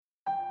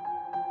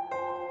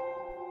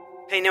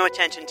Pay no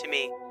attention to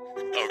me.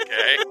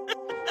 Okay.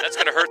 That's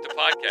going to hurt the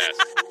podcast.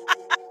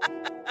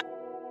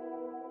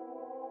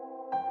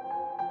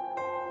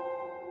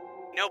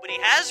 Nobody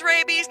has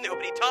rabies.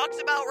 Nobody talks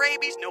about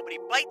rabies. Nobody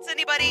bites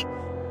anybody.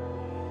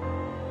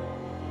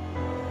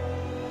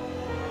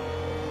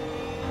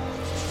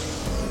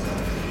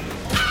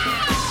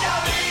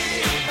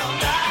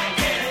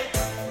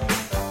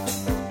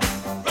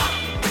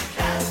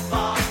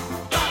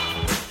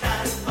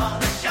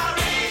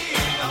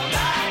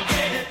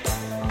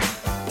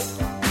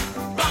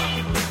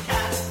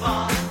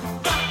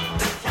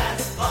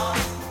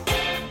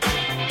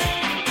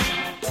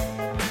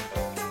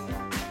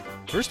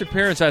 First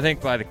appearance, I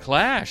think, by The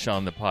Clash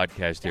on the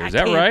podcast here. Is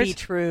that can't right? Be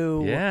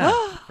true.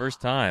 Yeah,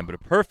 first time, but a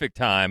perfect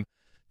time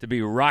to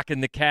be rocking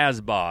the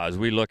Casbah as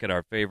we look at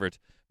our favorite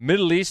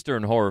Middle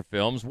Eastern horror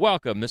films.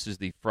 Welcome. This is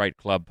the Fright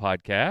Club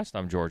podcast.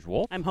 I'm George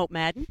Wolf. I'm Hope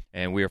Madden.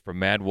 And we are from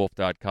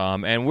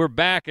madwolf.com. And we're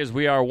back as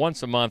we are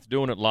once a month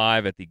doing it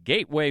live at the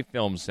Gateway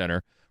Film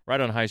Center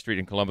right on High Street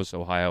in Columbus,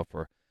 Ohio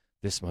for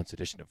this month's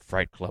edition of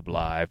Fright Club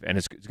Live. And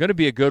it's going to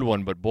be a good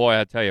one, but boy,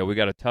 I tell you, we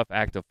got a tough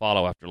act to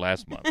follow after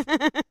last month.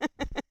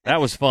 That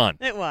was fun.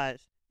 It was.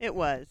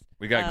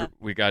 We got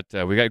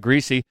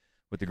Greasy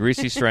with the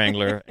Greasy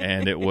Strangler,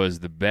 and it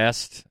was the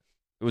best.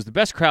 It was the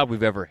best crowd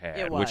we've ever had.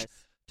 It was. Which, to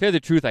tell you the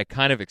truth, I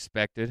kind of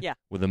expected. Yeah.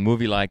 With a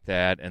movie like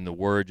that, and the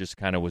word just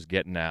kind of was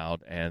getting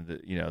out, and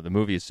the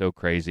movie is so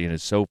crazy and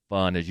it's so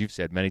fun, as you've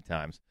said many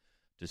times,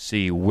 to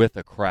see with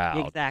a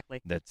crowd. Exactly.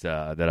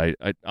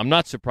 I'm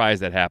not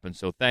surprised that happened.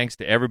 So thanks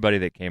to everybody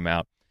that came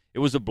out. It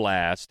was a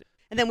blast.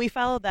 And then we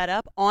followed that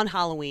up on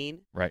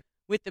Halloween. Right.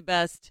 With the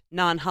best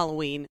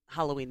non-Halloween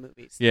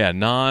movies. Yeah,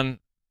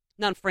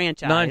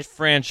 non-franchise.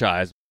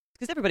 Non-franchise.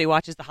 Because everybody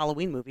watches the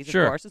Halloween movies,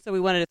 Sure. of course. And so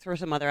we wanted to throw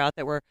some other out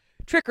that were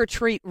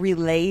trick-or-treat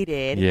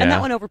related. Yeah. And that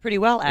went over pretty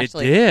well,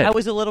 actually. It did. I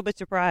was a little bit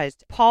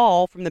surprised.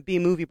 Paul from the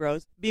B-Movie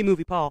Bros,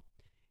 B-Movie Paul,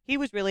 he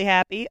was really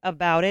happy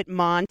about it.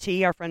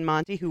 Monty, our friend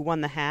Monty, who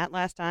won the hat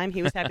last time,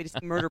 he was happy to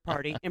see Murder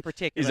Party in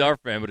particular. He's our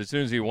friend, but as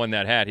soon as he won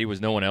that hat, he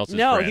was no one else's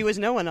friend. No, he was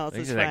no one I else's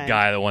think he's friend. that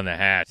guy that won the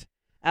hat.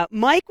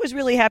 Mike was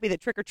really happy that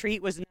Trick or Treat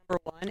was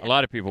number one. A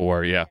lot of people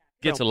were, yeah.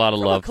 Gets a lot of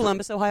love.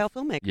 Columbus, Ohio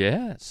filmmaker.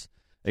 Yes.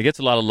 It gets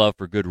a lot of love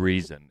for good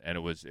reason, and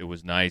it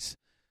was nice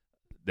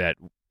that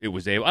it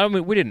was able. I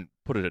mean, we didn't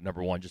put it at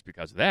number one just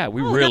because of that.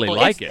 We really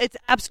like it. It's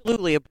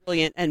absolutely a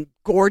brilliant and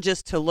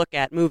gorgeous to look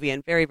at movie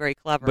and very, very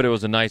clever. But it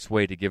was a nice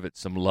way to give it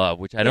some love,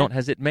 which I don't.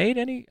 Has it made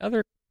any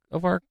other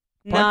of our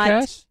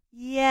podcasts? Not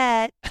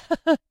Yet.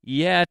 Not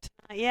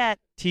yet.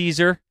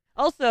 Teaser.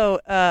 Also,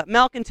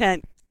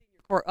 Malcontent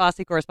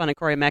Aussie correspondent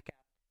Corey Metcalf,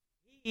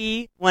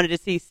 he wanted to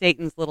see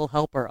Satan's Little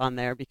Helper on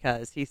there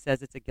because he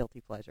says it's a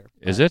guilty pleasure.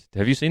 Is it?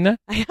 Have you seen that?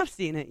 I have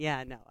seen it.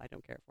 Yeah, no, I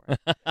don't care for it.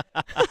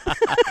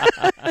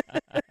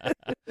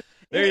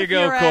 There you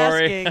go,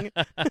 Corey.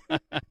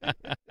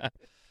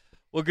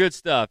 Well, good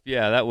stuff.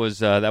 Yeah, that was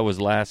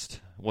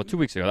 2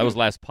 weeks ago. That was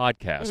last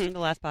podcast. Mm-hmm, the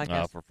last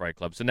podcast for Fright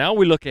Club. So now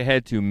we look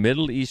ahead to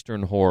Middle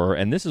Eastern horror,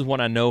 and this is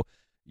one I know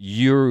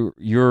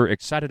you're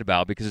excited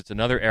about because it's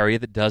another area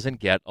that doesn't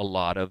get a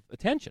lot of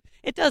attention.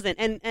 It doesn't,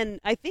 and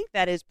I think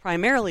that is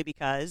primarily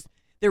because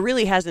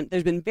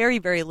there's been very,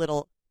 very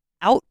little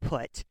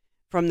output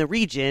from the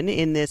region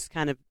in this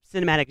kind of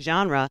cinematic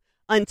genre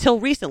until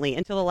recently,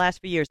 until the last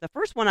few years. The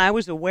first one I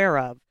was aware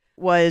of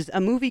was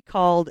a movie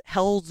called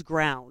Hell's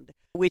Ground,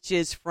 which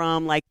is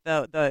from like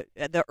the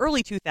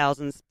early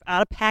 2000s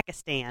out of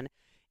Pakistan,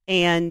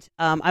 and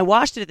I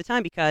watched it at the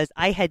time because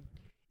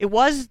it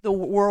was the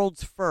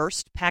world's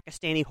first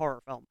Pakistani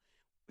horror film.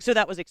 So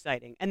that was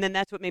exciting. And then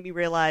that's what made me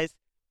realize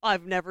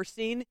I've never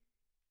seen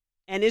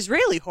an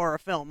Israeli horror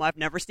film. I've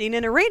never seen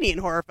an Iranian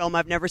horror film.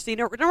 I've never seen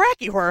an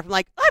Iraqi horror film.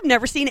 I've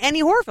never seen any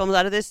horror films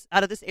out of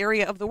this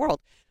area of the world.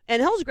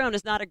 And Hell's Ground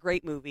is not a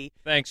great movie.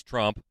 Thanks,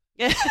 Trump.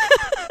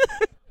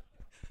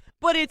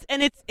 But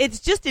it's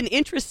just an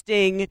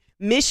interesting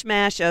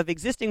mishmash of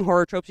existing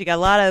horror tropes. You got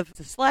a lot of it's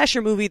a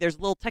slasher movie. There's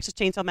a little Texas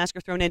Chainsaw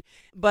Massacre thrown in,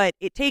 but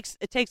it takes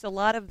a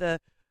lot of the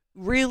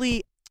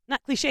really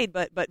not cliched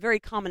but very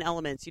common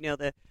elements. You know,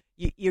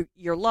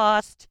 you're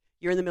lost.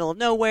 You're in the middle of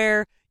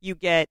nowhere. You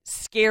get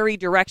scary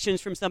directions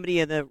from somebody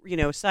in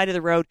the side of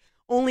the road.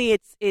 Only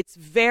it's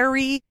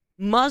very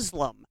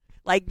Muslim.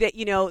 Like that,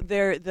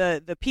 they're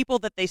the people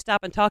that they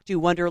stop and talk to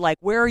wonder, like,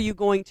 where are you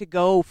going to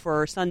go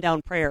for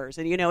sundown prayers?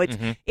 And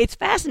it's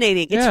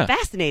fascinating. Yeah. It's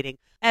fascinating.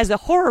 As a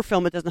horror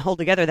film, it doesn't hold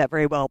together that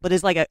very well, but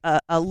it's like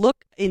a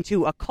look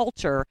into a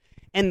culture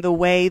and the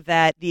way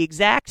that the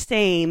exact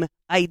same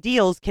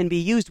ideals can be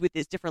used with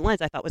this different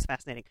lens. I thought was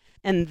fascinating.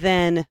 And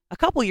then a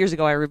couple years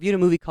ago, I reviewed a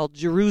movie called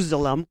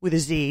Jerusalem with a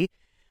Z,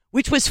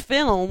 which was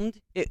filmed.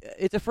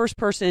 It's a first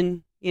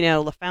person,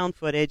 found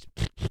footage.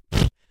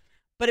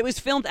 But it was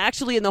filmed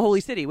actually in the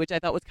Holy City, which I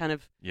thought was kind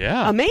of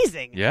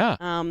amazing. Yeah.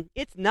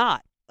 It's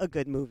not a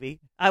good movie.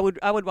 I would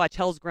watch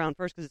Hell's Ground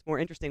first because it's more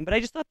interesting. But I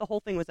just thought the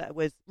whole thing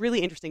was really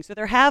interesting. So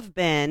there have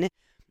been,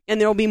 and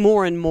there will be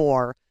more and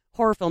more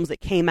horror films that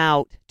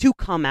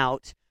come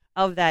out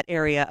of that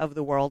area of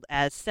the world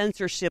as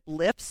censorship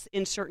lifts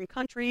in certain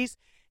countries,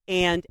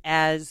 and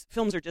as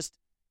films are just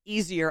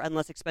easier and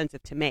less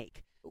expensive to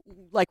make.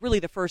 Like really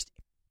the first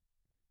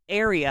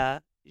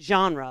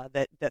genre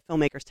that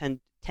filmmakers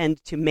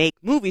tend to make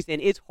movies in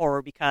is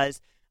horror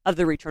because of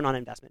the return on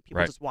investment.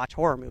 People just watch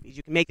horror movies.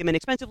 You can make them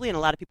inexpensively, and a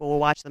lot of people will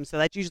watch them. So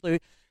that's usually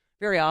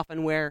very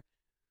often where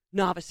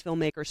novice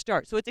filmmakers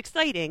start. So it's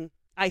exciting,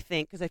 I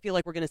think, because I feel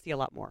like we're going to see a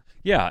lot more.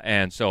 Yeah,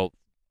 and so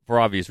for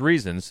obvious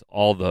reasons,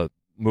 all the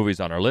movies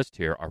on our list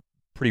here are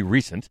pretty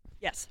recent.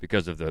 Yes.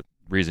 Because of the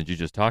reasons you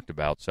just talked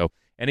about. So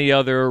any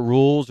other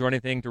rules or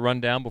anything to run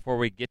down before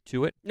we get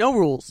to it? No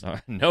rules.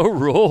 No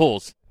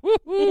rules.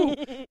 Woo-hoo.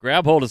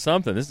 Grab hold of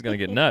something. This is going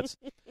to get nuts.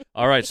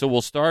 All right, so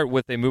we'll start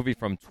with a movie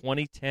from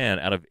 2010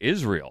 out of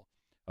Israel.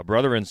 A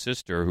brother and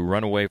sister who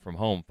run away from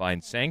home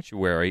find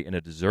sanctuary in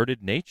a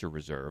deserted nature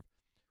reserve.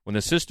 When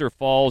the sister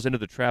falls into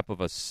the trap of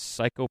a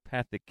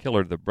psychopathic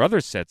killer, the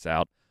brother sets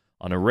out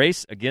on a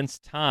race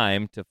against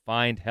time to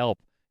find help.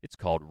 It's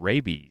called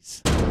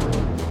Rabies.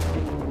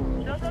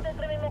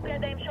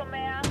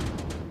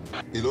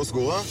 היא לא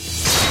סגורה?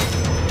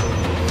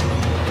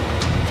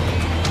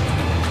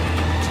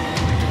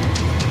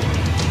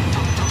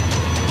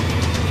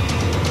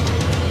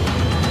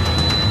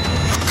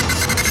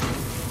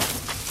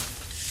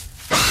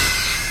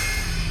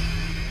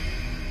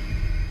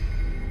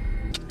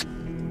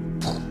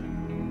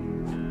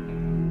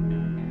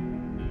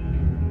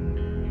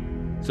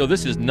 So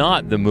this is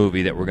not the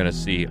movie that we're going to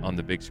see on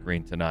the big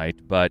screen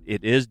tonight, but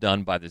it is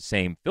done by the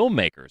same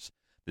filmmakers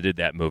that did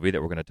that movie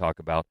that we're going to talk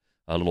about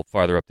a little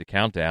farther up the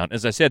countdown.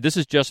 As I said, this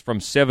is just from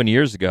 7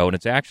 years ago, and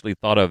it's actually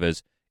thought of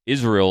as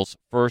Israel's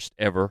first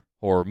ever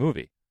horror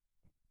movie.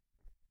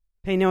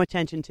 Pay no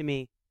attention to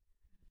me.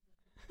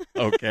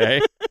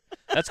 Okay.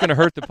 That's going to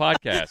hurt the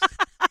podcast.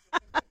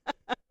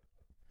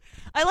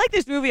 I like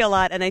this movie a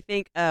lot, and I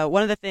think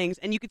one of the things,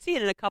 and you can see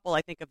it in a couple,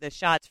 I think, of the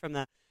shots from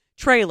the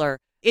trailer,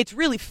 it's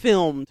really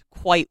filmed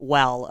quite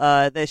well.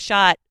 The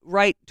shot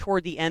right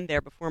toward the end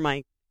there before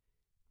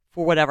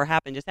whatever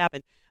happened just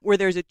happened, where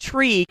there's a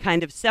tree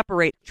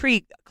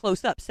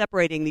close up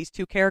separating these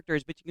two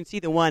characters, but you can see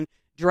the one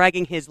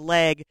dragging his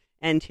leg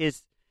and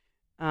his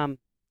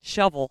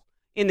shovel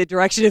in the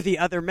direction of the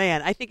other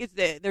man. I think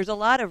there's a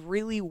lot of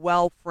really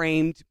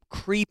well-framed,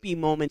 creepy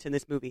moments in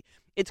this movie.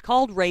 It's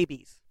called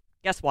Rabies.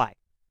 Guess why?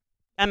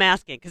 I'm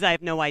asking because I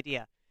have no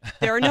idea.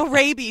 There are no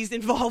rabies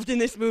involved in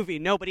this movie.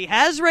 Nobody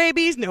has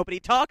rabies. Nobody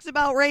talks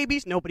about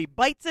rabies. Nobody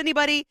bites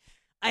anybody.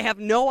 I have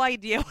no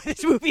idea why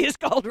this movie is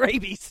called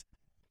Rabies.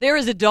 There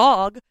is a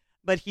dog,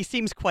 but he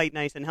seems quite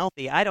nice and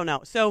healthy. I don't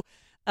know. So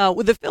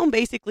the film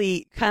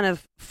basically kind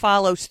of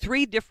follows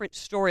three different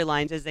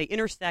storylines as they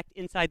intersect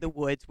inside the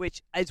woods,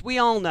 which, as we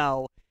all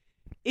know,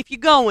 if you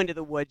go into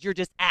the woods, you're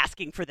just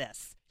asking for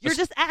this. You're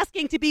just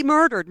asking to be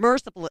murdered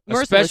mercilessly.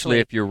 Especially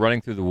if you're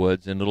running through the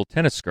woods in little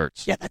tennis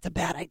skirts. Yeah, that's a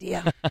bad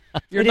idea.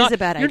 It is a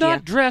bad idea. You're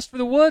not dressed for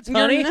the woods,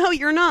 honey. No,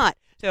 you're not.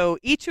 So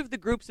each of the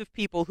groups of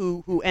people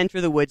who enter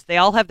the woods, they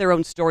all have their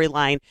own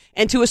storyline.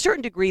 And to a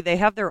certain degree, they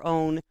have their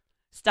own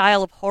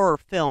style of horror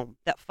film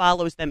that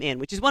follows them in,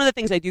 which is one of the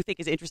things I do think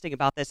is interesting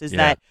about this, is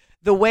that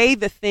the way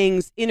the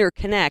things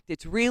interconnect,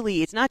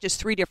 it's not just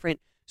three different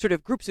sort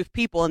of groups of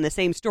people in the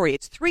same story.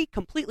 It's three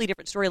completely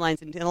different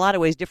storylines and in a lot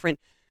of ways different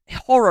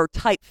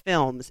horror-type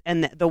films,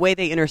 and the way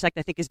they intersect,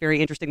 I think, is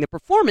very interesting. The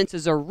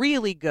performances are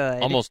really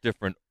good. Almost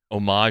different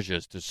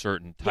homages to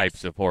certain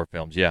types of horror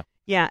films, yeah.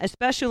 Yeah,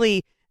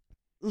 especially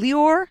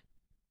Lior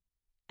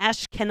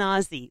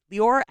Ashkenazi.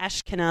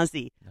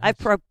 Nice. I've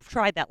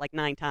tried that like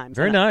 9 times.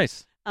 Very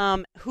nice.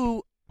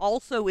 Who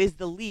also is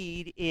the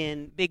lead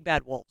in Big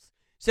Bad Wolves.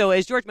 So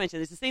as George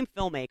mentioned, it's the same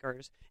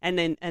filmmakers,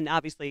 and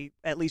obviously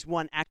at least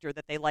one actor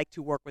that they like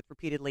to work with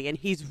repeatedly, and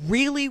he's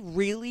really,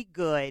 really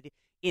good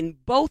in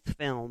both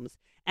films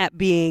at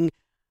being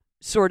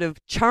sort of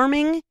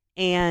charming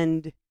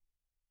and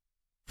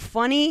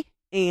funny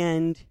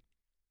and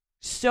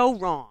so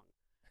wrong.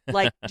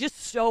 Like, just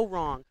so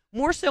wrong.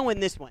 More so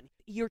in this one.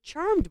 You're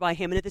charmed by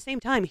him, and at the same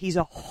time, he's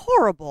a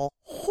horrible,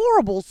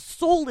 horrible,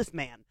 soulless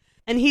man.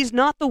 And he's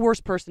not the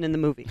worst person in the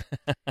movie.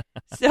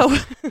 So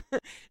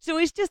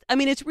it's just,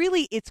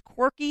 it's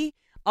quirky.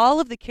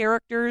 All of the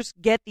characters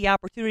get the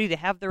opportunity to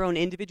have their own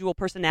individual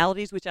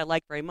personalities, which I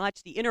like very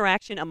much. The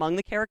interaction among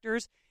the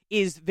characters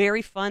is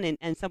very fun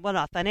and somewhat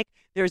authentic.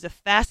 There's a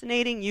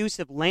fascinating use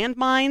of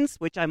landmines,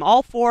 which I'm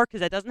all for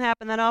because that doesn't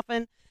happen that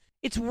often.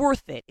 It's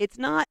worth it.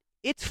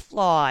 It's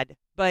flawed,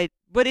 but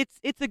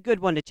it's a good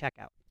one to check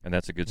out. And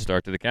that's a good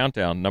start to the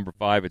countdown. Number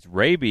 5, it's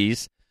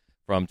Rabies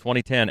from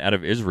 2010 out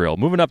of Israel.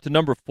 Moving up to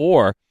number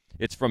 4,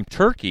 it's from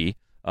Turkey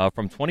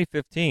from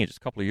 2015, just a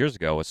couple of years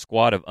ago. A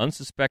squad of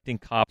unsuspecting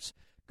cops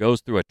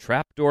goes through a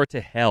trapdoor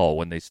to hell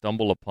when they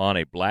stumble upon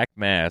a black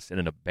mass in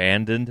an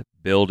abandoned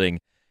building.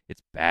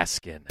 It's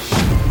Baskin.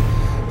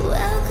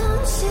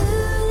 Welcome to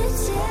the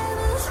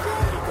devil's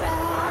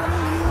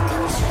playground. You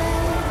can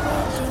trade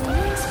what you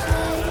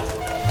expect.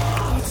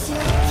 It's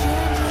your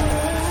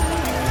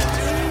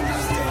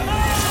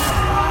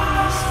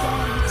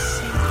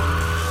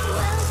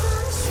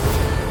Welcome to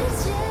the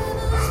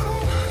devil's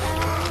playground.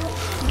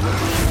 You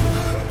can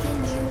look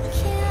and you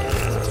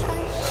can't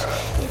touch.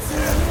 It's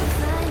a new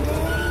fine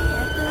day.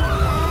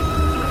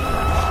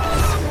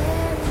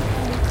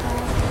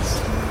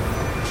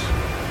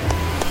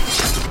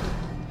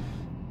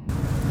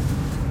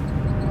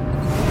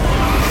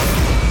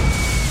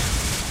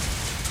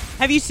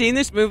 Have you seen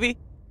this movie?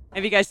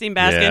 Have you guys seen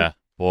Baskin? Yeah,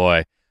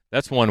 boy.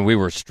 That's one we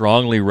were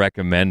strongly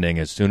recommending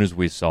as soon as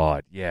we saw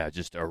it. Yeah,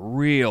 just a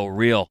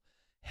real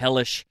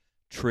hellish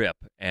trip.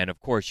 And, of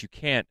course, you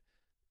can't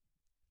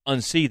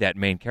unsee that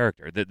main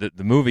character.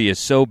 The movie is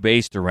so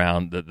based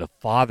around the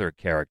father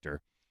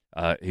character.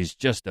 He's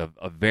just a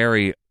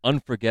very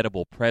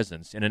unforgettable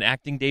presence in an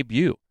acting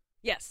debut.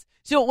 Yes.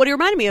 So what he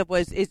reminded me of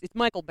was it's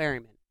Michael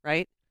Berryman,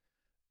 right?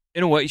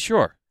 In a way,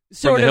 sure.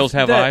 Sort From The Hills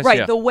Have Eyes? Right.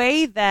 Yeah. The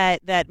way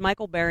that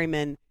Michael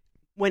Berryman,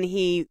 when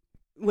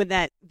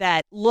that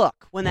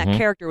Mhm.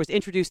 character was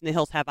introduced in The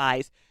Hills Have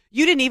Eyes,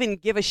 you didn't even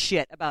give a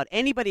shit about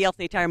anybody else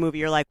in the entire movie.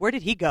 You're like, where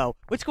did he go?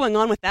 What's going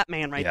on with that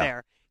man right Yeah.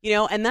 there? You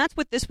know, and that's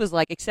what this was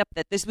like, except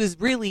that this was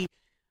really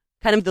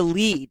kind of the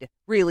lead,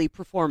 really,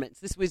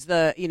 performance. This was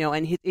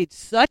and it's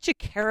such a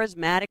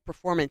charismatic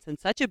performance and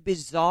such a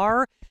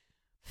bizarre,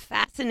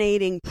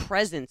 fascinating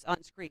presence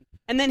on screen.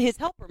 And then his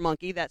helper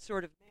monkey, that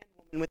sort of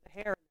man-woman with the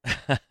hair,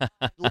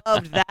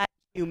 loved that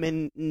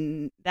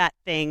that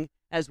thing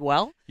as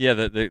well. Yeah,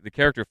 the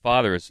character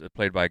father is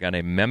played by a guy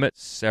named Mehmet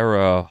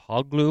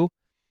Sarahoglu,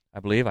 I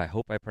believe. I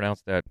hope I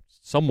pronounced that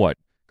somewhat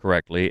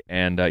correctly.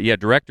 And,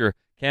 director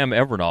Cam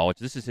Evernall, which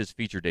this is his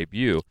feature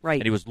debut. Right.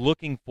 And he was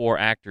looking for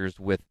actors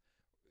with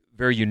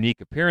very unique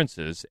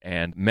appearances,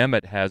 and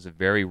Mehmet has a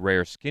very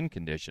rare skin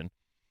condition.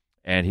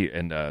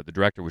 And the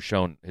director was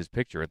shown his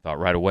picture and thought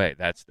right away,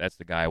 that's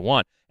the guy I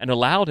want, and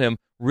allowed him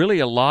really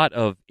a lot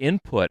of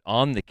input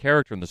on the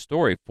character and the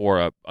story for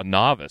a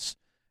novice.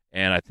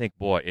 And I think,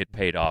 boy, it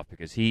paid off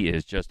because he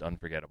is just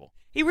unforgettable.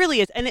 He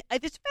really is, and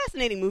it's a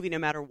fascinating movie no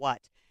matter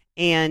what.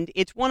 And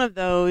it's one of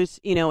those,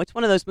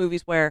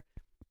 movies where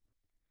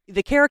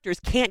the characters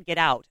can't get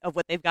out of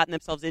what they've gotten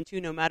themselves into,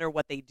 no matter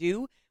what they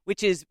do,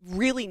 which is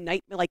really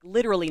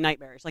literally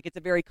nightmarish. Like it's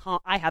a very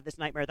I have this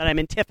nightmare that I'm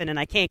in Tiffin and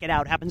I can't get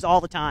out. It happens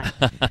all the time.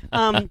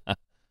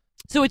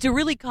 So it's a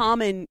really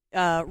common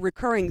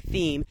recurring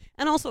theme,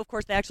 and also, of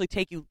course, they actually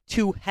take you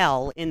to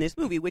hell in this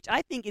movie, which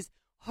I think is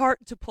hard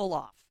to pull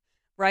off.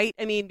 Right?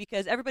 I mean,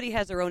 because everybody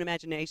has their own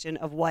imagination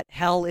of what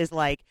hell is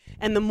like.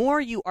 And the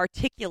more you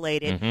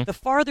articulate it, Mhm. the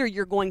farther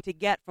you're going to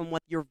get from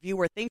what your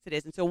viewer thinks it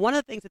is. And so one of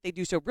the things that they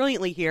do so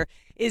brilliantly here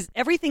is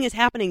everything is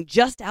happening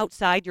just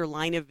outside your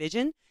line of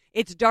vision.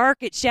 It's dark,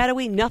 it's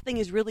shadowy, nothing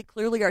is really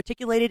clearly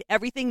articulated.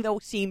 Everything, though,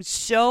 seems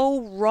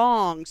so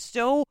wrong,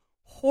 so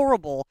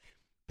horrible.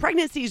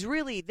 Pregnancies,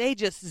 really, they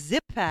just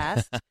zip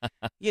past.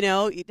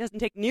 It doesn't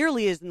take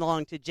nearly as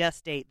long to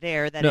gestate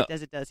there than No.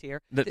 it does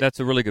here. That's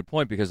a really good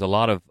point, because a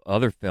lot of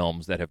other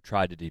films that have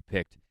tried to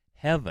depict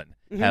heaven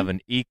Mhm. have an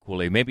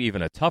equally, maybe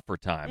even a tougher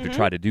time to Mhm.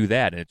 try to do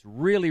that. And it's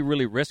really,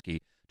 really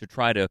risky to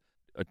try to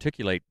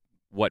articulate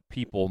what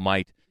people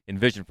might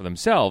envision for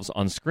themselves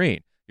on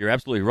screen. You're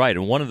absolutely right.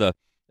 And one of the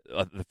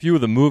few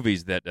of the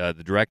movies that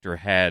the director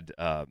had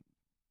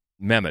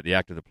Mehmet, the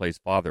actor that plays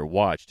father,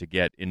 watch to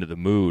get into the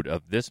mood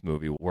of this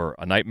movie were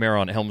A Nightmare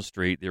on Elm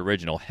Street, the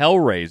original,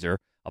 Hellraiser,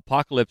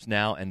 Apocalypse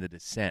Now, and The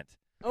Descent.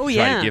 Oh, to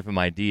yeah. try to give him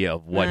idea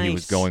of what he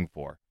was Nice. going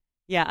for.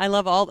 Yeah, I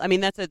love all. I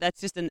mean, it's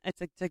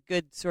a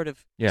good sort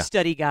of Yeah.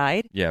 study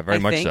guide. Yeah, very I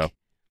much think. so.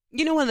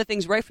 One of the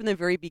things right from the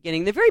very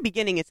beginning,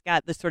 it's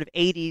got this sort of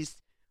 80s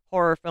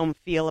horror film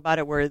feel about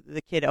it, where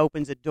the kid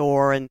opens a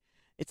door and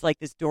it's like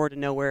this door to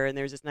nowhere, and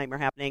there's this nightmare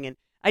happening. And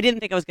I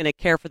didn't think I was going to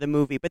care for the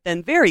movie, but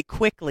then very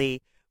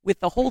quickly, with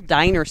the whole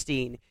diner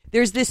scene,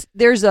 there's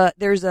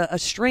a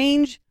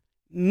strange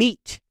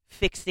meat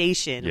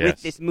fixation Yes.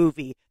 with this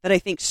movie that I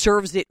think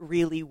serves it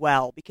really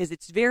well, because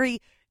it's very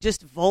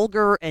just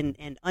vulgar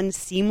and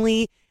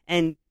unseemly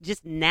and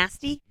just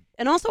nasty.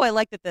 And also, I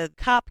like that the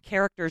cop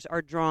characters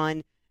are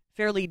drawn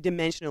fairly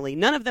dimensionally.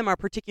 None of them are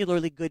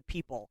particularly good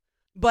people,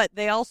 but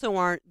they also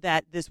aren't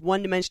this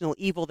one-dimensional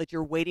evil that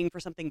you're waiting for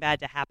something bad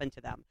to happen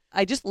to them.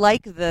 I just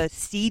like the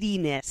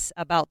seediness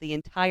about the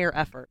entire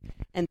effort,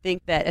 and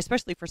think that,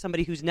 especially for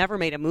somebody who's never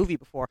made a movie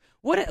before,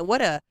 what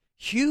a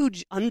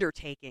huge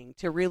undertaking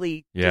to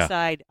really Yeah.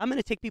 decide, I'm going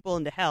to take people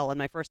into hell on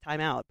my first time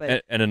out.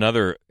 But And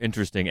another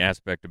interesting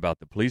aspect about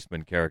the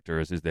policeman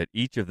characters is that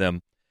each of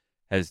them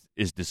is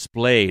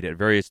displayed at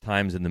various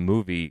times in the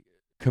movie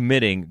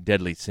committing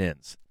deadly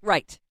sins.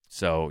 right.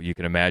 So you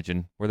can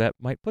imagine where that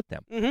might put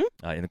them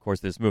Mm-hmm. in the course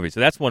of this movie. So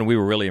that's one we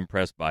were really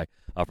impressed by.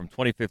 From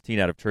 2015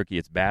 out of Turkey,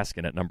 it's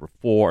Baskin at number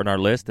 4 on our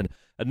list. And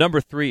at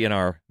number 3 in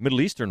our Middle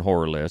Eastern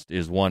horror list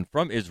is one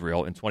from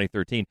Israel in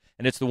 2013.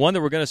 And it's the one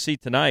that we're going to see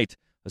tonight.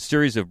 A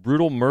series of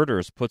brutal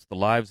murders puts the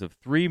lives of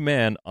 3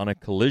 men on a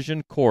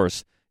collision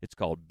course. It's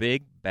called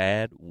Big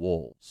Bad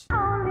Wolves.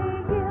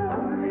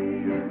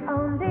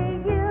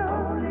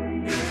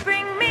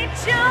 Bring me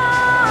joy.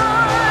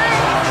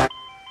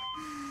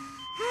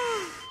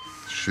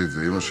 שיט,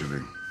 זה אמא שלי.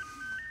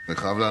 אני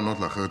חייב לענות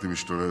לה, אחרת היא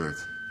משתוללת.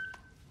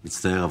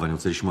 מצטער, אבל אני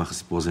רוצה לשמוע איך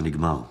הסיפור הזה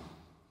נגמר.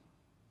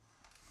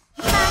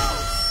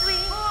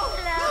 Sweet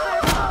lover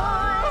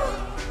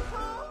boy.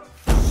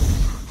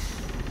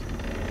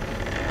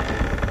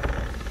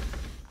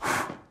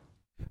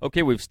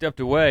 Okay, we've stepped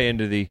away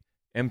into the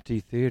empty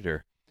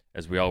theater,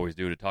 as we always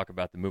do, to talk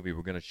about the movie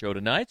we're going to show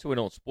tonight, so we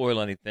don't spoil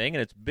anything.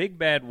 And it's Big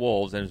Bad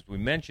Wolves, and as we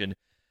mentioned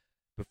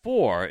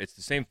before, it's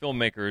the same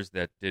filmmakers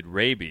that did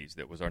Rabies,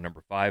 that was our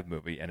number 5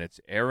 movie, and it's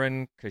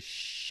Aaron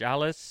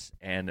Kashalis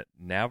and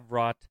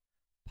Navrat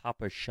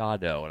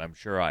Papashado, and I'm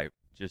sure I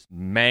just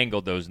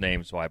mangled those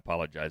names, so I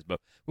apologize.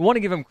 But we want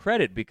to give them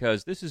credit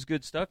because this is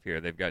good stuff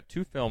here. They've got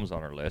 2 films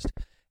on our list,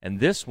 and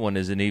this one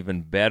is an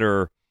even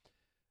better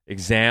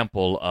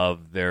example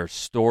of their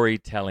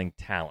storytelling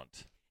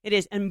talent. It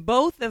is, and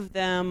both of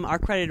them are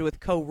credited with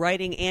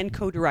co-writing and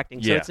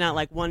co-directing. So Yeah. it's not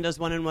like one does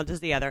one and one does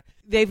the other.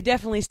 They've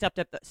definitely stepped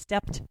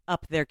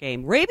up their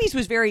game. Rabies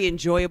was very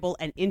enjoyable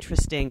and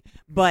interesting,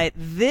 but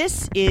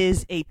this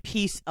is a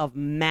piece of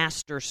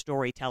master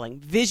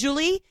storytelling,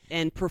 visually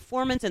and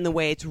performance, and the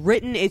way it's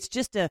written. It's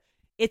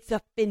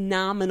a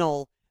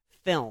phenomenal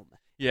film.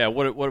 Yeah,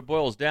 what it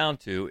boils down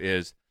to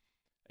is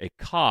a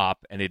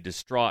cop and a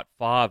distraught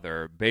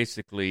father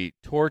basically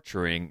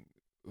torturing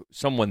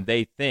someone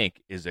they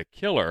think is a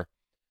killer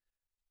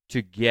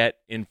to get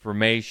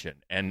information.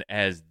 And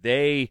as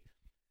they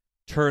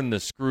turn the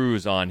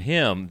screws on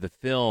him, the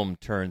film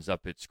turns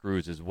up its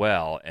screws as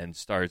well and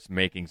starts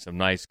making some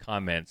nice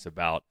comments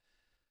about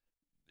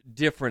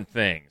different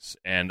things.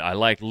 And I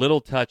like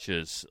little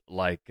touches,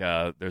 like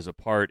there's a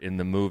part in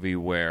the movie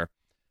where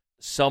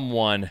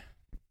someone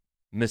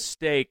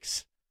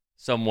mistakes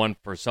someone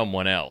for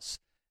someone else.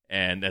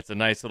 And that's a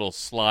nice little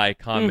sly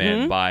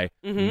comment by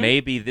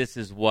maybe this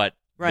is what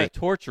the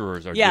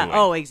torturers are doing.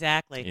 Oh,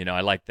 exactly. You know,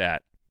 I like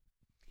that.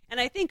 And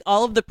I think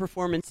all of the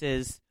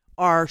performances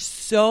are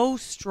so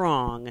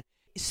strong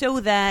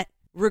so that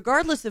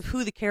regardless of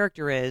who the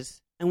character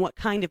is and what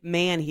kind of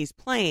man he's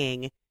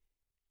playing,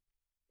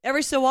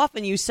 every so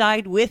often you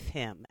side with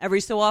him.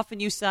 Every so often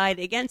you side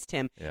against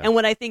him. Yeah. And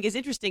what I think is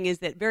interesting is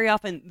that very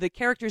often the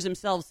characters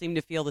themselves seem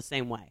to feel the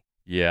same way.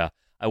 Yeah.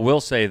 I will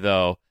say,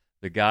 though,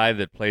 the guy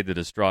that played the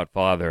distraught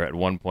father at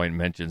one point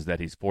mentions that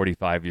he's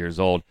 45 years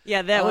old.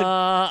 Yeah, that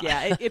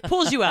would. It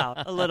pulls you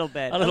out a little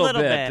bit. A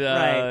little bit.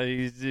 Right.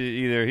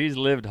 He's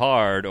lived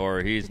hard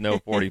or he's no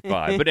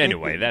 45. But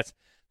anyway,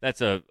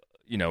 that's a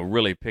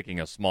really picking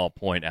a small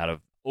point out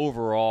of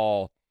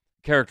overall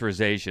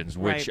characterizations,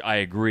 which I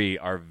agree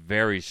are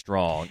very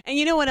strong. And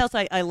you know what else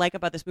I like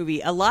about this movie?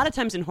 A lot of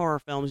times in horror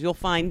films, you'll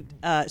find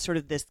sort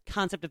of this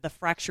concept of the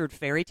fractured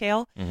fairy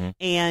tale.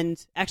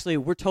 And actually,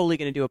 we're totally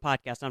going to do a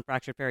podcast on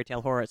fractured fairy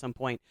tale horror at some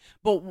point.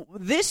 But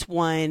this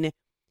one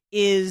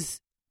is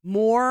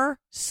more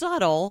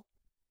subtle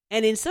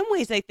and in some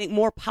ways, I think,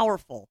 more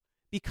powerful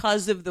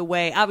because of the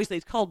way, obviously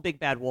it's called Big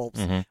Bad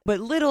Wolves, but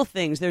little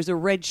things, there's a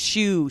red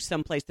shoe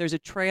someplace, there's a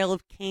trail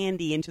of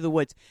candy into the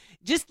woods,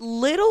 just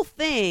little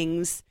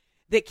things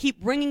that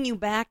keep bringing you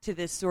back to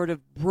this sort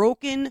of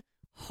broken,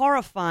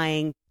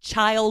 horrifying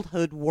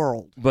childhood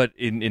world. But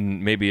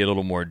in maybe a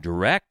little more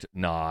direct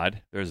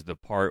nod, there's the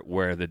part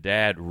where the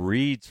dad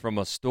reads from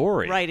a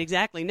story. Right,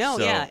 exactly. No,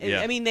 So, yeah.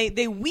 yeah. I mean,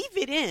 they weave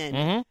it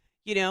in,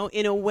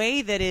 in a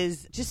way that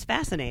is just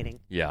fascinating.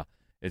 Yeah.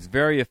 It's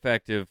very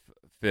effective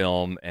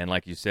film, and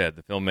like you said,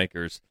 the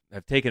filmmakers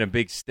have taken a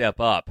big step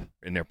up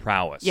in their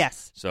prowess.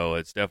 Yes. So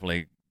it's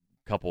definitely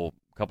a couple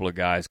of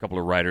guys, couple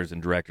of writers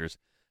and directors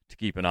to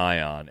keep an eye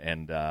on.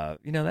 And,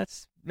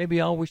 that's maybe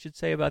all we should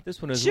say about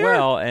this one as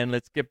well. And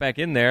let's get back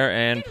in there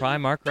and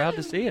prime our crowd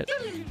to see it.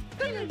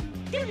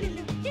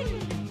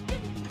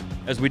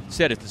 As we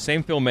said, it's the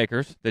same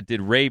filmmakers that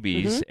did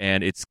Rabies,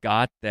 and it's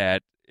got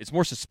that, it's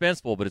more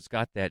suspenseful, but it's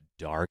got that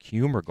dark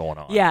humor going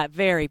on. Yeah,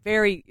 very,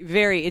 very,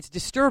 very. It's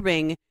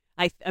disturbing.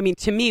 I mean,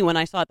 to me, when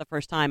I saw it the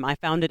first time, I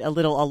found it a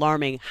little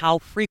alarming how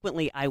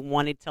frequently I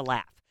wanted to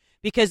laugh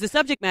because the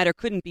subject matter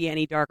couldn't be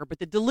any darker, but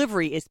the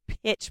delivery is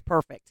pitch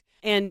perfect.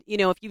 And,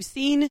 if you've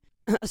seen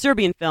a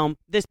Serbian film,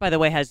 this, by the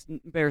way,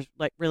 bears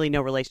like really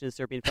no relation to the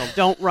Serbian film.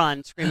 Don't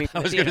run screaming from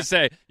I the was going to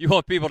theater. say, you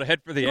want people to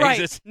head for the Right.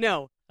 exits?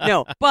 No.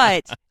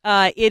 But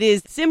it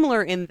is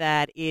similar in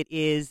that it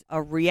is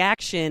a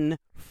reaction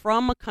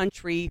from a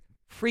country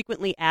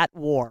frequently at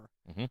war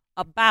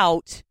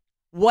about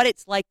what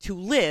it's like to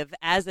live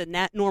as a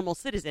normal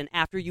citizen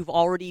after you've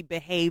already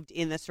behaved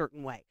in a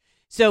certain way.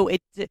 So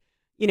it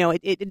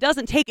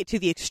doesn't take it to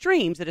the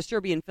extremes that a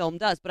Serbian film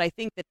does, but I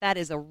think that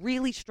is a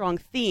really strong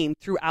theme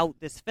throughout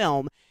this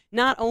film,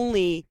 not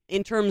only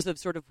in terms of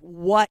sort of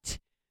what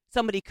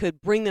somebody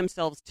could bring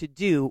themselves to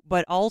do,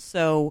 but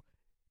also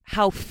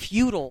how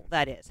futile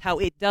that is, how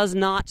it does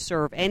not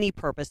serve any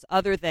purpose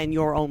other than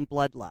your own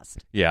bloodlust.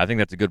 Yeah, I think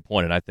that's a good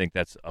point, and I think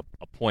that's a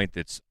point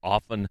that's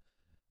often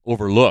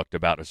overlooked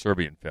about a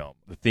Serbian film,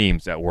 the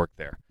themes that work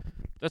there.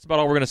 That's about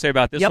all we're going to say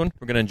about this one.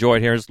 We're going to enjoy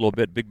it here just a little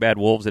bit. Big Bad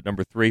Wolves at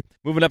number 3.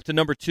 Moving up to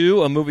number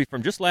 2, a movie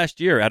from just last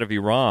year out of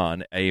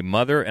Iran. A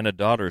mother and a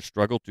daughter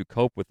struggle to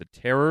cope with the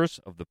terrors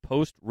of the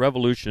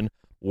post-revolution,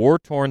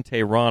 war-torn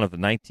Tehran of the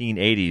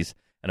 1980s,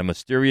 and a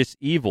mysterious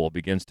evil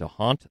begins to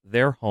haunt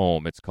their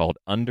home. It's called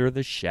Under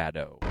the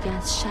Shadow.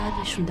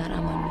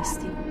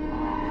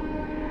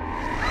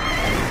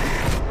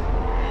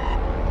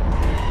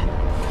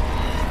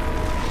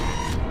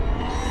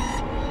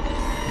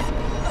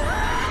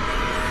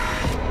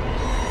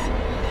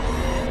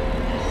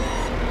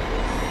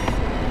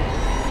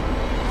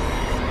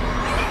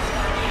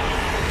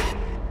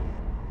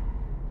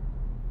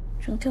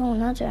 Je me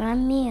tourne de la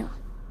mer.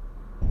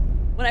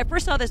 When I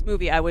first saw this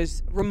movie, I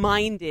was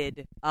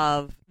reminded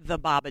of The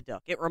Babadook.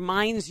 It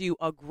reminds you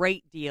a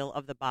great deal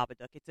of The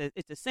Babadook.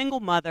 It's a single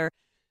mother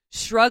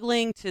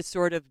struggling to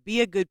sort of be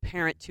a good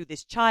parent to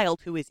this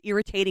child who is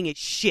irritating as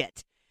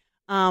shit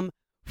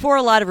for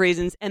a lot of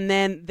reasons. And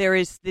then there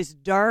is this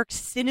dark,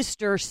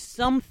 sinister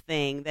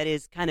something that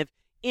is kind of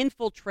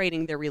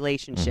infiltrating their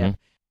relationship. Mhm.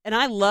 And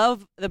I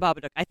love The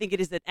Babadook. I think it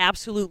is an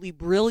absolutely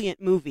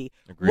brilliant movie.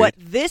 Agreed. What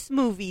this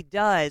movie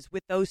does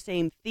with those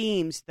same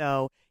themes,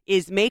 though,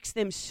 is makes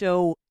them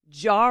so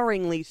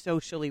jarringly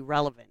socially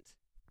relevant.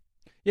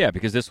 Yeah,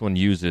 because this one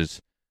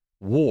uses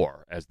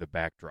war as the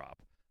backdrop,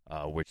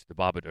 which the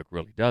Babadook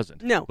really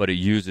doesn't. No. But it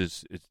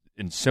uses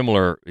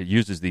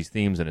these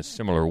themes in a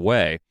similar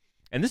way.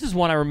 And this is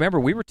one I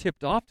remember we were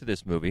tipped off to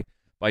this movie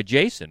by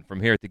Jason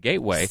from here at the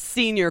Gateway.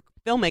 Senior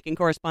filmmaking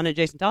correspondent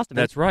Jason Tosteman.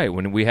 That's right.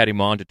 When we had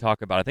him on to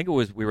talk about, I think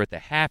we were at the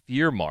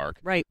half-year mark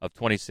Right. of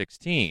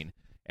 2016,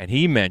 and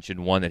he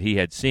mentioned one that he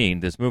had seen,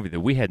 this movie that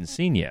we hadn't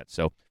seen yet.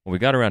 So when we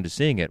got around to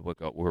seeing it, we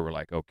were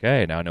like,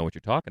 okay, now I know what you're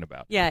talking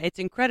about. Yeah, it's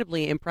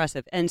incredibly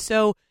impressive. And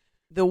so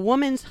the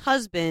woman's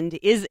husband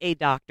is a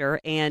doctor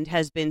and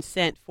has been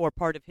sent for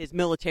part of his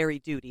military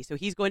duty. So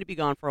he's going to be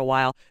gone for a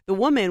while. The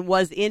woman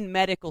was in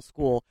medical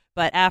school,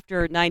 but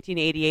after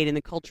 1988 and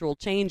the cultural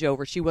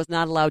changeover, she was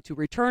not allowed to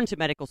return to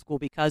medical school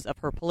because of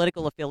her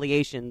political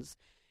affiliations.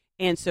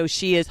 And so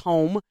she is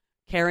home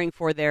caring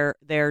for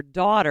their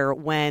daughter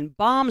when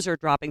bombs are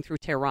dropping through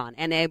Tehran.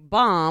 And a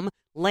bomb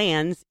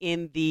lands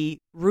in the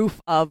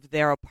roof of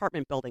their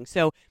apartment building.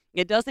 So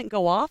it doesn't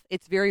go off.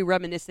 It's very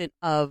reminiscent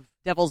of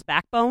Devil's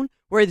Backbone,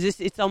 where it's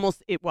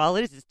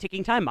a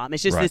ticking time bomb.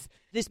 It's just Right.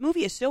 this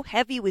movie is so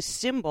heavy with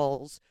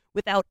symbols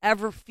without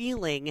ever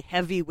feeling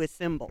heavy with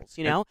symbols,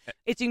 you know?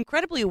 It's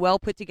incredibly well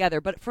put together.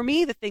 But for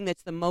me, the thing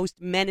that's the most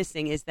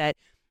menacing is that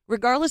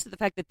regardless of the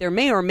fact that there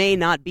may or may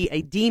not be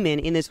a demon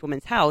in this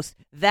woman's house,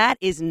 that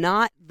is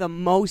not the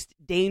most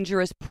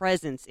dangerous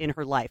presence in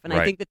her life. And I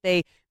Right. think that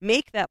they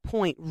make that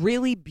point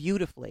really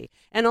beautifully.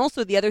 And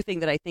also the other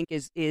thing that I think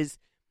is the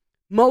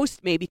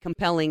most maybe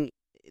compelling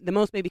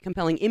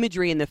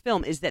imagery in the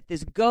film is that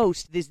this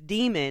ghost, this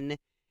demon,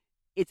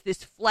 it's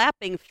this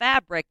flapping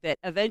fabric that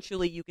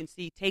eventually you can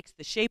see takes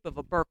the shape of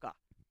a burqa.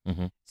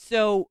 Mm-hmm.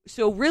 So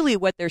really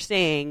what they're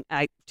saying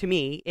to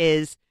me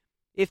is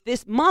if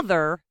this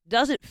mother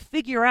doesn't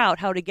figure out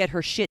how to get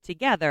her shit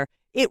together,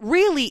 it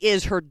really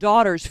is her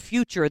daughter's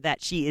future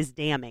that she is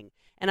damning.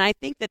 And I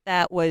think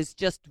that was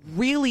just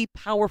really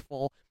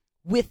powerful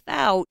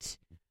without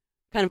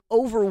kind of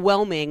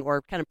overwhelming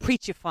or kind of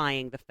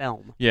preachifying the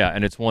film. Yeah,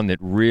 and it's one that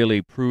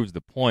really proves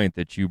the point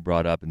that you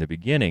brought up in the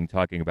beginning,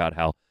 talking about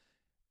how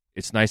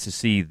it's nice to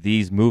see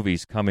these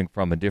movies coming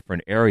from a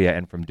different area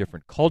and from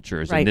different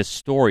cultures. Right. And this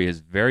story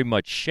is very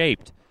much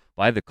shaped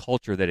by the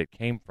culture that it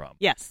came from.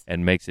 Yes.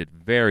 And makes it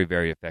very,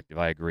 very effective.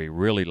 I agree.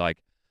 Really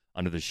like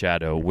Under the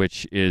Shadow,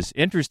 which is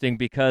interesting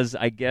because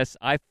I guess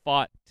I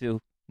fought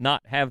to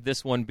not have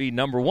this one be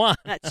number one.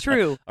 That's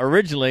true.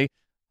 Originally,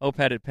 Hope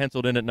had it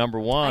penciled in at number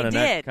one, I and did.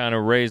 that kind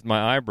of raised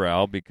my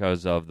eyebrow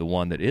because of the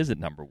one that is at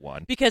number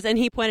one. And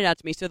he pointed out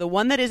to me, so the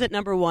one that is at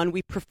number one,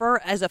 we prefer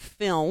as a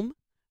film,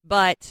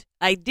 but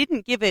I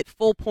didn't give it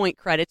full point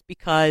credits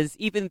because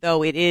even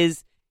though it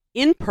is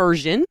in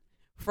Persian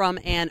from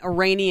an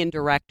Iranian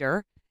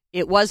director,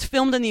 it was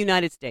filmed in the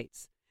United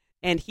States.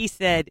 And he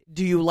said,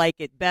 do you like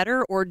it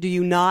better or do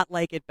you not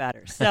like it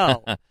better?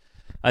 So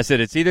I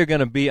said, it's either going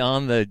to be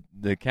on the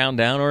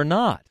countdown or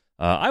not.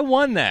 I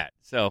won that,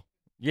 so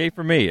yay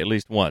for me, at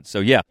least once. So,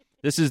 yeah,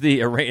 this is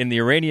in the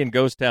Iranian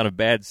ghost town of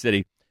Bad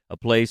City, a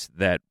place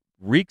that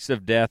reeks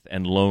of death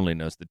and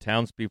loneliness. The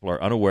townspeople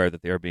are unaware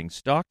that they are being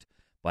stalked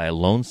by a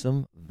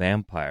lonesome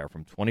vampire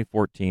from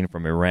 2014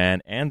 from Iran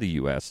and the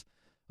U.S.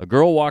 A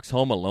girl walks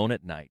home alone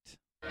at night.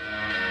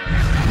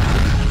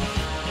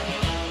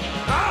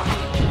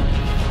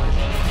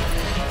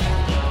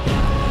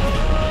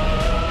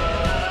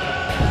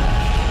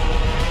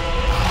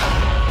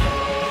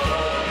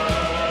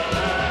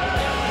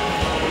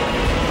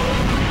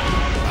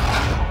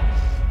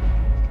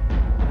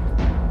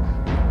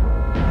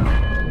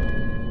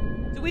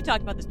 we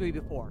talked about this movie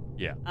before.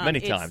 Yeah, many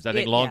times. I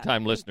think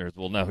longtime listeners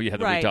will know that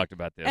we talked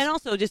about this. And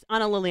also just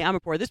Ana Lily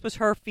Amirpour. This was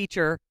her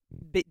feature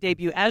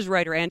debut as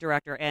writer and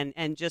director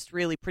and just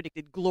really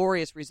predicted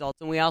glorious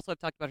results. And we also have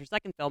talked about her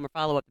second film, or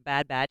follow-up, The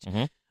Bad Batch,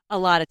 a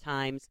lot of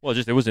times. Well,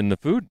 it was in the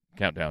food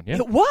countdown, yeah.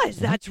 It was,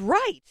 that's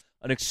right.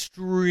 An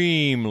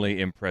extremely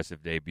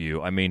impressive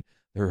debut. I mean,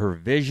 her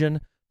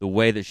vision, the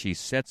way that she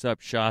sets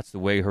up shots, the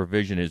way her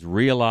vision is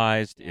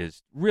realized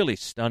is really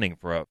stunning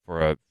for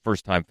a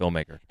first-time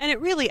filmmaker. And it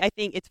really, I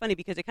think, it's funny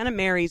because it kind of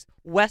marries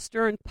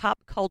Western pop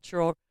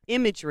cultural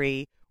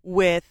imagery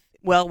with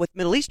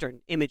Middle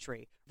Eastern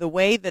imagery. The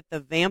way that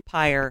the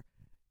vampire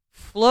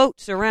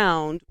floats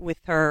around with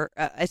her,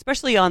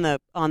 especially on the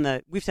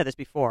we've said this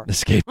before, the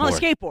skateboard. On the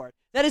skateboard.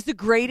 That is the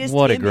greatest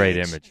What a image great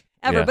image.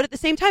 ever. Yeah. But at the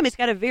same time, it's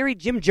got a very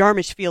Jim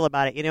Jarmusch feel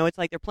about it. You know, it's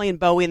like they're playing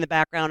Bowie in the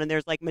background, and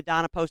there's like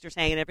Madonna posters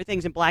hanging.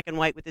 Everything's in black and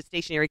white with a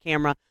stationary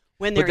camera.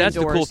 when they're But that's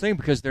indoors. the cool thing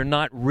because they're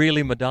not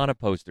really Madonna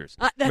posters.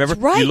 That's Remember,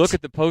 right. you look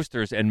at the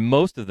posters, and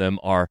most of them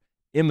are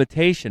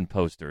imitation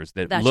posters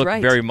that That's look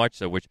right. very much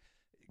so, which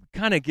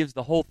kind of gives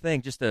the whole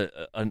thing just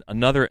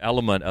another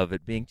element of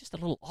it being just a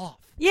little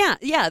off.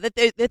 Yeah.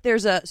 That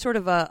there's a sort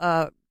of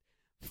a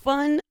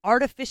fun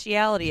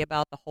artificiality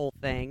about the whole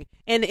thing,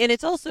 and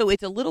it's also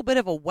it's a little bit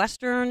of a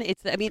Western.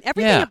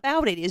 Everything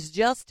about it is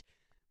just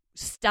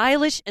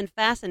stylish and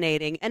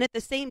fascinating, and at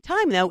the same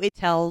time, though, it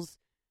tells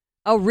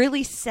a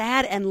really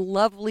sad and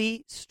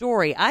lovely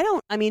story.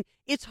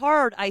 It's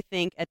hard, I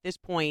think, at this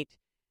point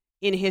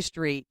in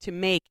history to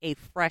make a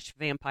fresh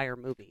vampire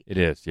movie. It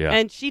is, yeah.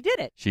 And she did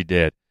it. She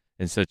did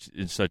in such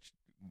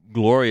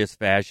glorious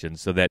fashion,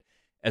 so that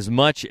as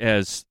much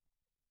as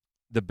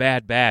The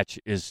Bad Batch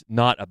is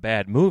not a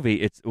bad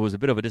movie, it was a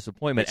bit of a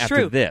disappointment It's after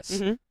true. this.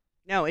 Mm-hmm.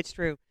 No, it's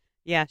true.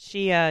 Yeah,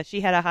 she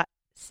had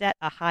set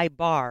a high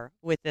bar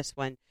with this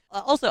one.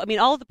 Also,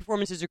 all of the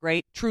performances are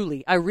great.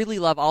 Truly, I really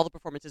love all the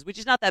performances, which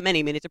is not that many.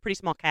 It's a pretty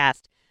small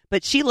cast.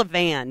 But Sheila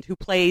Vand, who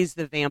plays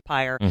the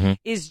vampire,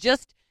 is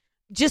just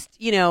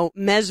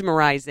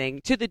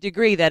mesmerizing to the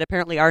degree that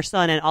apparently our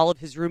son and all of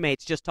his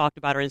roommates just talked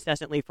about her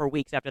incessantly for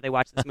weeks after they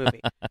watched this movie.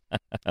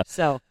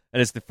 So,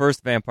 and it's the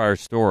first vampire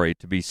story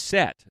to be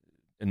set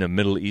in a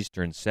Middle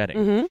Eastern setting.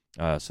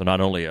 Mm-hmm. So not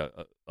only a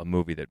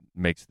movie that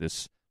makes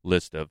this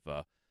list of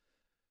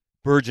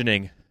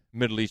burgeoning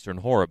Middle Eastern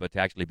horror, but to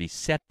actually be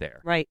set there,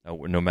 right?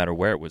 No matter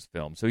where it was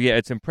filmed. So yeah,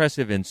 it's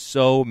impressive in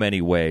so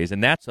many ways,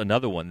 and that's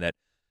another one that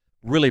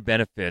really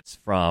benefits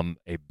from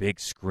a big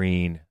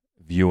screen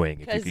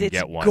viewing if you can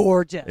get one.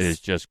 Gorgeous. It is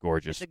just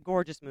gorgeous. It's a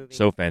gorgeous movie.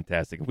 So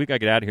fantastic. If we got to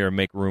get out of here and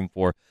make room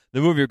for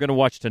the movie you're going to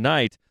watch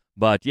tonight.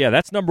 But yeah,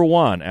 that's number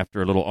one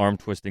after a little arm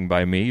twisting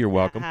by me. You're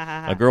welcome.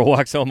 A Girl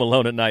Walks Home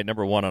Alone at Night,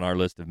 number one on our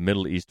list of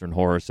Middle Eastern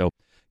horror. So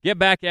get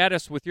back at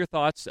us with your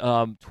thoughts.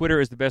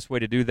 Twitter is the best way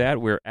to do that.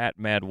 We're at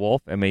Mad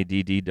Wolf,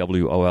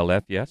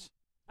 MADDWOLF, yes?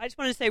 I just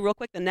wanted to say real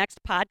quick, the next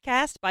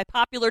podcast, by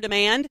popular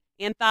demand,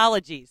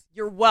 anthologies.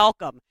 You're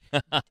welcome.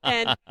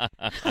 And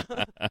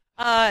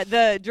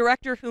the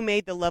director who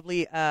made the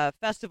lovely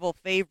festival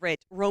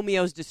favorite,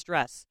 Romeo's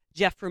Distress,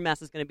 Jeff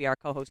Frumess, is going to be our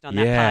co-host on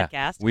that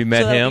podcast. We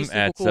met that'll him be super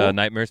at cool.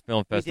 Nightmares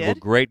Film Festival. We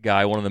did? Great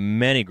guy, one of the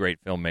many great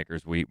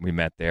filmmakers we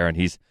met there, and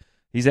he's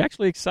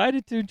actually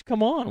excited to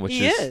come on, which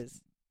he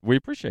is. We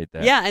appreciate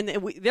that. Yeah, and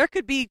there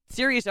could be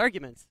serious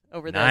arguments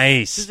over this.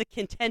 Nice. This is a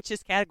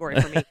contentious category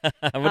for me.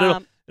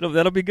 But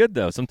that'll be good,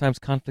 though. Sometimes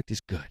conflict is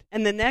good.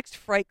 And the next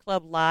Fright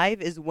Club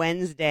Live is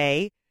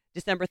Wednesday,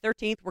 December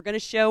 13th. We're going to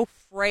show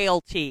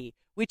Frailty,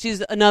 which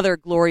is another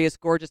glorious,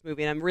 gorgeous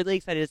movie, and I'm really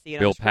excited to see it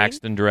Bill on screen.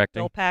 Paxton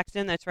directing. Bill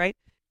Paxton, that's right.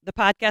 The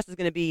podcast is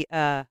going to be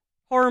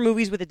horror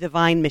movies with a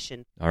divine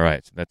mission. All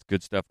right, so that's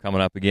good stuff coming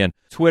up again.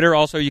 Twitter,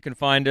 also, you can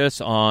find us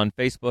on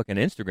Facebook and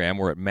Instagram.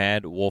 We're at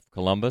Mad Wolf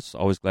Columbus.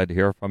 Always glad to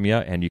hear from you,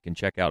 and you can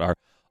check out our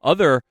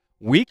other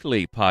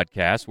weekly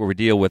podcast where we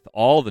deal with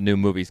all the new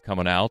movies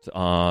coming out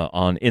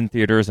on in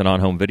theaters and on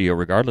home video,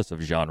 regardless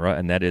of genre,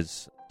 and that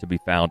is to be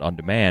found on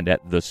demand at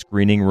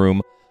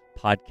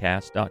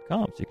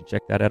thescreeningroompodcast.com. So you can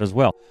check that out as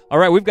well. All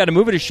right, we've got a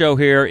movie to show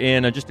here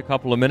in just a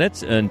couple of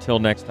minutes. Until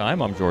next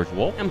time, I'm George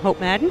Wolf. I'm Hope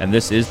Madden. And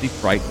this is the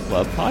Fright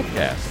Club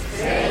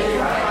Podcast.